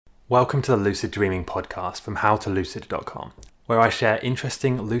Welcome to the Lucid Dreaming podcast from howtolucid.com, where I share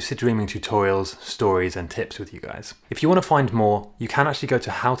interesting lucid dreaming tutorials, stories, and tips with you guys. If you want to find more, you can actually go to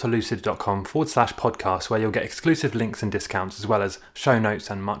howtolucid.com/podcast, where you'll get exclusive links and discounts, as well as show notes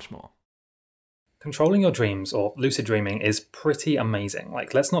and much more. Controlling your dreams, or lucid dreaming, is pretty amazing.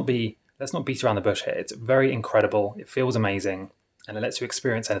 Let's not beat around the bush here. It's very incredible. It feels amazing, and it lets you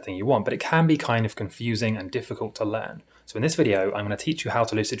experience anything you want, but it can be kind of confusing and difficult to learn. So in this video, I'm going to teach you how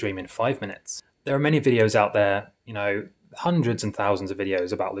to lucid dream in 5 minutes. There are many videos out there, hundreds and thousands of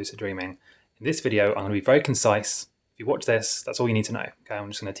videos about lucid dreaming. In this video, I'm going to be very concise. If you watch this, that's all you need to know. Okay, I'm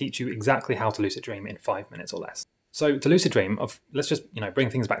just going to teach you exactly how to lucid dream in 5 minutes or less. So to lucid dream, let's just bring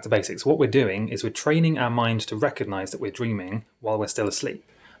things back to basics. What we're doing is we're training our mind to recognize that we're dreaming while we're still asleep.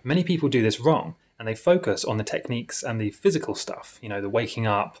 Many people do this wrong, and they focus on the techniques and the physical stuff, the waking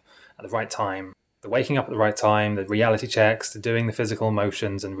up at the right time, the reality checks, the doing the physical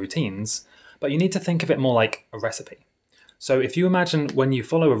motions and routines, but you need to think of it more like a recipe. So if you imagine when you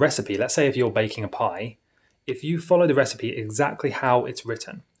follow a recipe, let's say if you're baking a pie, if you follow the recipe exactly how it's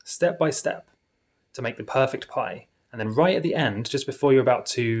written, step by step, to make the perfect pie, and then right at the end, just before you're about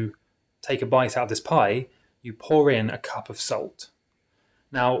to take a bite out of this pie, you pour in a cup of salt.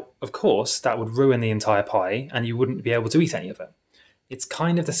 Now, of course, that would ruin the entire pie and you wouldn't be able to eat any of it. It's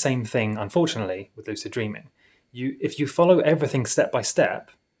kind of the same thing, unfortunately, with lucid dreaming. If you follow everything step by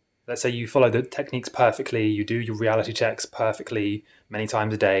step, let's say you follow the techniques perfectly, you do your reality checks perfectly many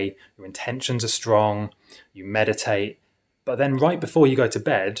times a day, your intentions are strong, you meditate, but then right before you go to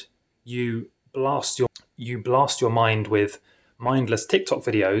bed, you blast your mind with mindless TikTok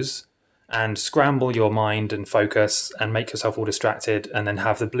videos and scramble your mind and focus and make yourself all distracted and then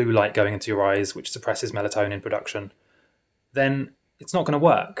have the blue light going into your eyes, which suppresses melatonin production, then it's not going to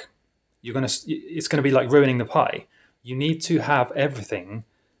work. It's going to be like ruining the pie. You need to have everything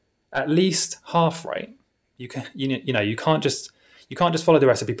at least half right. You can't just follow the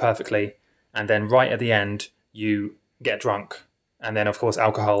recipe perfectly and then right at the end you get drunk, and then of course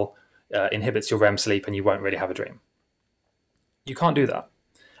alcohol inhibits your REM sleep and you won't really have a dream. You can't do that.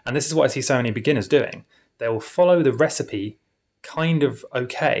 And this is what I see so many beginners doing. They will follow the recipe kind of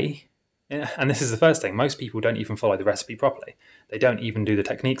okay. And this is the first thing. Most people don't even follow the recipe properly. They don't even do the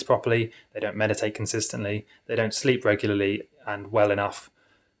techniques properly. They don't meditate consistently. They don't sleep regularly and well enough.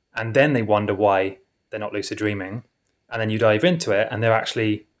 And then they wonder why they're not lucid dreaming. And then you dive into it and they're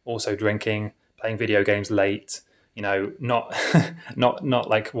actually also drinking, playing video games late, not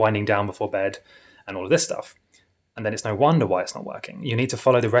like winding down before bed and all of this stuff. And then it's no wonder why it's not working. You need to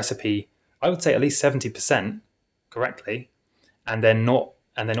follow the recipe, I would say at least 70% correctly, and then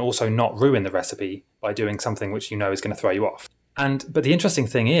also not ruin the recipe by doing something which is going to throw you off. But the interesting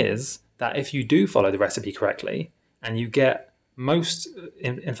thing is that if you do follow the recipe correctly and you get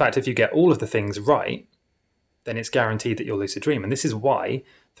in fact, if you get all of the things right, then it's guaranteed that you'll lucid dream. And this is why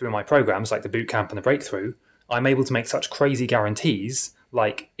through my programs like the Bootcamp and the Breakthrough, I'm able to make such crazy guarantees.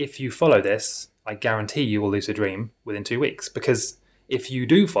 Like, if you follow this, I guarantee you will lucid dream within 2 weeks, because if you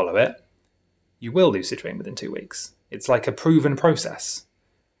do follow it, you will lucid dream within 2 weeks. It's like a proven process.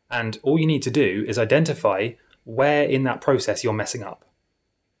 And all you need to do is identify where in that process you're messing up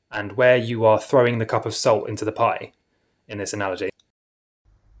and where you are throwing the cup of salt into the pie in this analogy.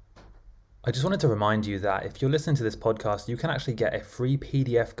 I just wanted to remind you that if you're listening to this podcast, you can actually get a free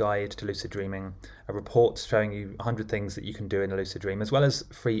PDF guide to lucid dreaming, a report showing you 100 things that you can do in a lucid dream, as well as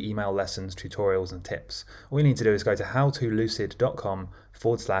free email lessons, tutorials, and tips. All you need to do is go to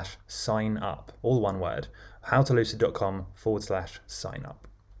howtolucid.com/sign up, all one word, howtolucid.com/sign up.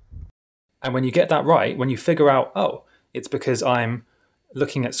 And when you get that right, when you figure out, it's because I'm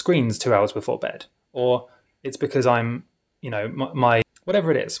looking at screens 2 hours before bed, or it's because I'm, my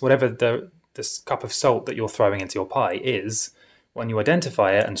whatever it is, whatever this cup of salt that you're throwing into your pie is, when you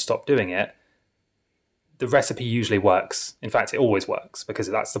identify it and stop doing it, the recipe usually works. In fact, it always works, because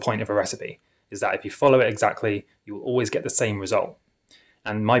that's the point of a recipe, is that if you follow it exactly, you will always get the same result.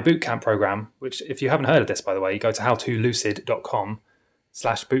 And my bootcamp program, which if you haven't heard of this, by the way, you go to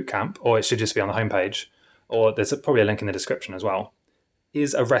howtolucid.com/bootcamp, or it should just be on the homepage, or there's probably a link in the description as well,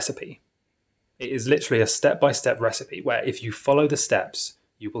 is a recipe. It is literally a step-by-step recipe where if you follow the steps,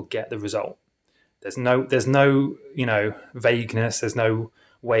 you will get the result. There's no vagueness. There's no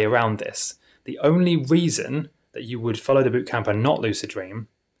way around this. The only reason that you would follow the bootcamp and not lucid dream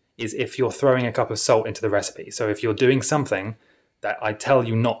is if you're throwing a cup of salt into the recipe. So if you're doing something that I tell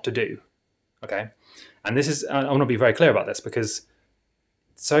you not to do, okay? And this is, I want to be very clear about this, because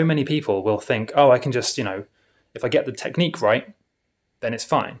so many people will think, I can just, if I get the technique right, then it's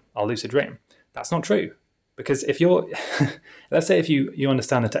fine. I'll lucid dream. That's not true. Because if you're, let's say if you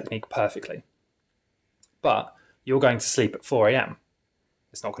understand the technique perfectly, but you're going to sleep at 4 a.m.,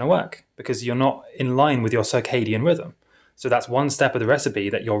 it's not going to work because you're not in line with your circadian rhythm. So that's one step of the recipe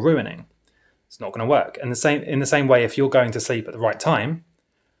that you're ruining. It's not going to work. And in the same way, if you're going to sleep at the right time,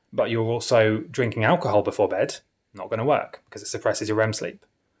 but you're also drinking alcohol before bed, not going to work because it suppresses your REM sleep.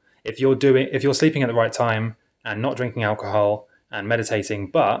 If you're sleeping at the right time and not drinking alcohol and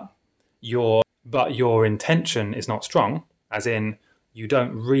meditating, but your intention is not strong, as in you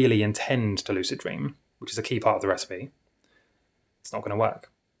don't really intend to lucid dream, which is a key part of the recipe, it's not going to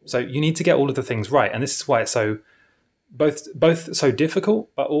work. So you need to get all of the things right. And this is why it's so both so difficult,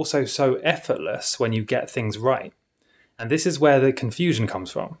 but also so effortless when you get things right. And this is where the confusion comes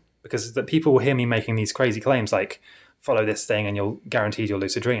from, because the people will hear me making these crazy claims like, follow this thing and you'll guaranteed you'll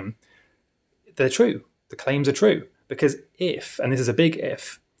lucid dream. They're true. The claims are true. Because if, and this is a big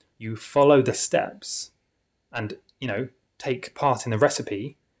if, you follow the steps and, take part in the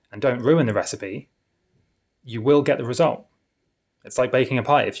recipe and don't ruin the recipe, you will get the result. It's like baking a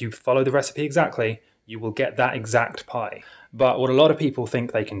pie. If you follow the recipe exactly, you will get that exact pie. But what a lot of people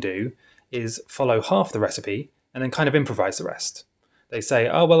think they can do is follow half the recipe and then kind of improvise the rest. They say,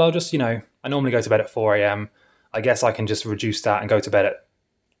 oh, well, I'll just, I normally go to bed at 4 a.m. I guess I can just reduce that and go to bed at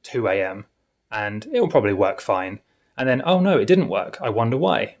 2 a.m. and it will probably work fine. And then, oh no, it didn't work. I wonder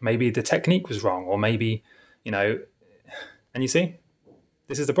why. Maybe the technique was wrong, or maybe, and you see,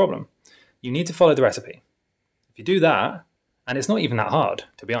 this is the problem. You need to follow the recipe. If you do that, and it's not even that hard,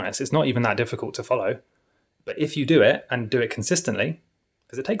 to be honest, it's not even that difficult to follow. But if you do it and do it consistently,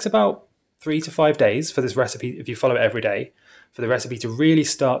 because it takes about 3 to 5 days for this recipe, if you follow it every day, for the recipe to really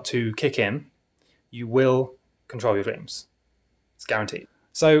start to kick in, you will control your dreams. It's guaranteed.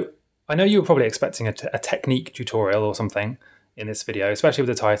 So I know you were probably expecting a technique tutorial or something in this video, especially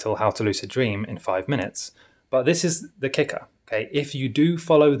with the title, How to Lucid Dream in 5 Minutes. But this is the kicker, okay? If you do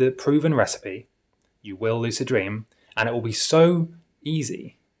follow the proven recipe, you will lucid dream, and it will be so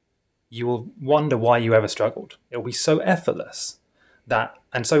easy. You will wonder why you ever struggled. It will be so effortless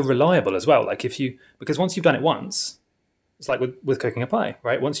and so reliable as well. Because once you've done it once, it's like with cooking a pie,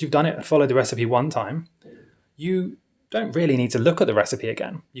 right? Once you've done it and followed the recipe one time, you don't really need to look at the recipe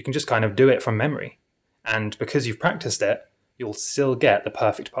again. You can just kind of do it from memory. And because you've practiced it, you'll still get the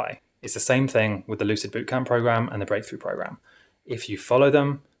perfect pie. It's the same thing with the Lucid Bootcamp program and the Breakthrough program. If you follow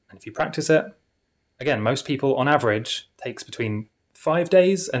them and if you practice it, again, most people on average takes between 5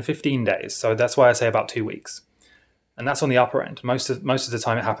 days and 15 days. So that's why I say about 2 weeks. And that's on the upper end. Most of the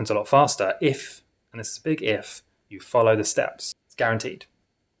time it happens a lot faster if, and this is a big if, you follow the steps. It's guaranteed.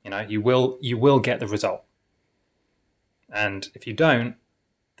 You will get the result. And if you don't,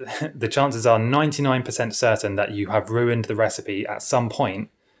 the chances are 99% certain that you have ruined the recipe at some point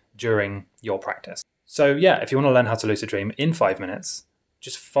during your practice. So yeah, if you want to learn how to lucid dream in 5 minutes,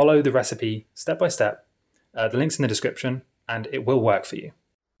 just follow the recipe step by step. The link's in the description and it will work for you.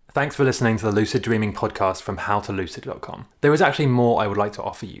 Thanks for listening to the Lucid Dreaming podcast from howtolucid.com. There is actually more I would like to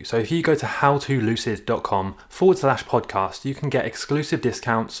offer you. So if you go to howtolucid.com/podcast, you can get exclusive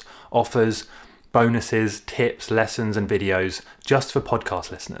discounts, offers, bonuses, tips, lessons, and videos just for podcast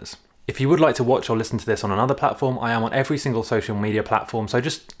listeners. If you would like to watch or listen to this on another platform, I am on every single social media platform. So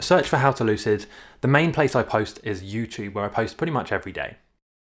just search for How to Lucid. The main place I post is YouTube, where I post pretty much every day.